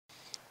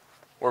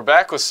We're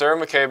back with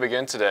Serra McCabe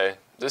again today,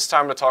 this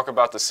time to talk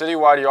about the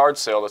Citywide Yard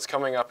Sale that's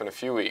coming up in a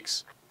few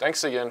weeks.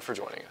 Thanks again for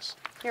joining us.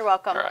 You're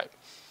welcome. All right.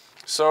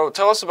 So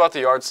tell us about the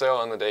yard sale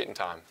and the date and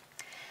time.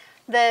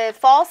 The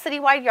Fall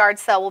Citywide Yard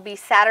Sale will be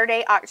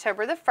Saturday,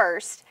 October the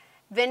 1st.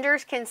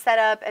 Vendors can set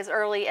up as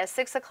early as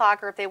 6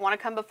 o'clock, or if they want to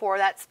come before,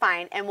 that's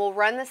fine. And we'll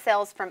run the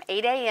sales from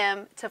 8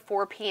 a.m. to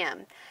 4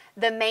 p.m.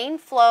 The main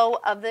flow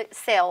of the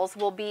sales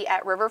will be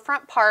at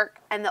Riverfront Park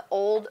and the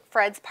old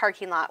Fred's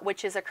parking lot,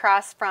 which is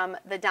across from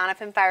the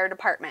Doniphan Fire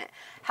Department.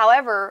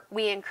 However,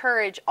 we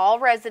encourage all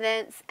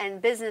residents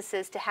and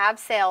businesses to have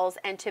sales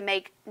and to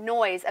make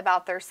noise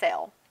about their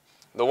sale.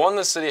 The one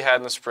the city had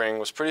in the spring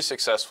was pretty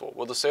successful.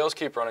 Will the sales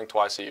keep running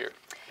twice a year?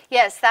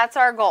 Yes, that's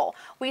our goal.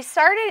 We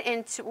started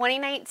in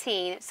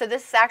 2019, so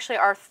this is actually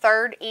our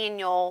third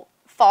annual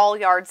fall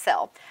yard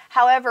sale.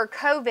 However,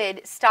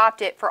 COVID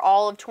stopped it for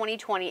all of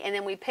 2020, and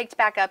then we picked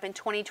back up in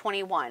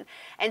 2021.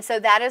 And so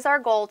that is our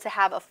goal, to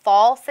have a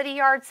fall city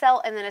yard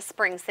sale and then a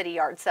spring city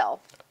yard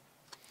sale.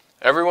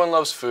 Everyone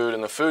loves food,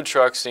 and the food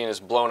truck scene is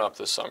blown up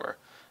this summer.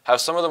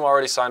 Have some of them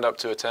already signed up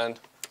to attend?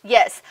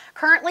 Yes,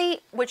 currently,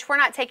 which we're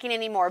not taking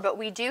anymore, but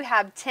we do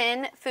have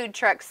 10 food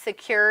trucks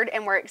secured,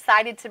 and we're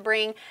excited to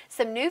bring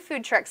some new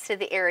food trucks to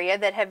the area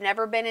that have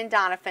never been in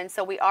Doniphan,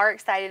 so we are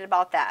excited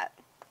about that.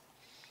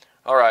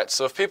 All right,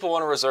 so if people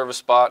want to reserve a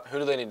spot, who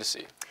do they need to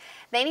see?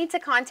 They need to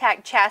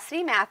contact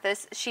Chastity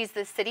Mathis. She's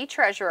the city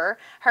treasurer.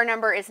 Her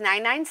number is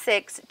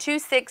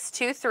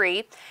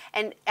 996-2623,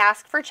 and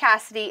ask for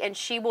Chastity, and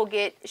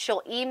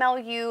she'll email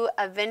you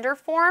a vendor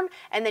form,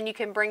 and then you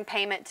can bring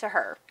payment to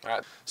her. All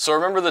right, so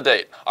remember the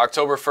date,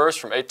 October 1st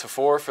from 8 to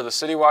 4 for the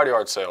Citywide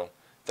Yard Sale.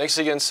 Thanks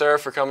again, Sarah,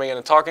 for coming in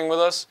and talking with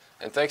us,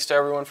 and thanks to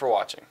everyone for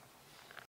watching.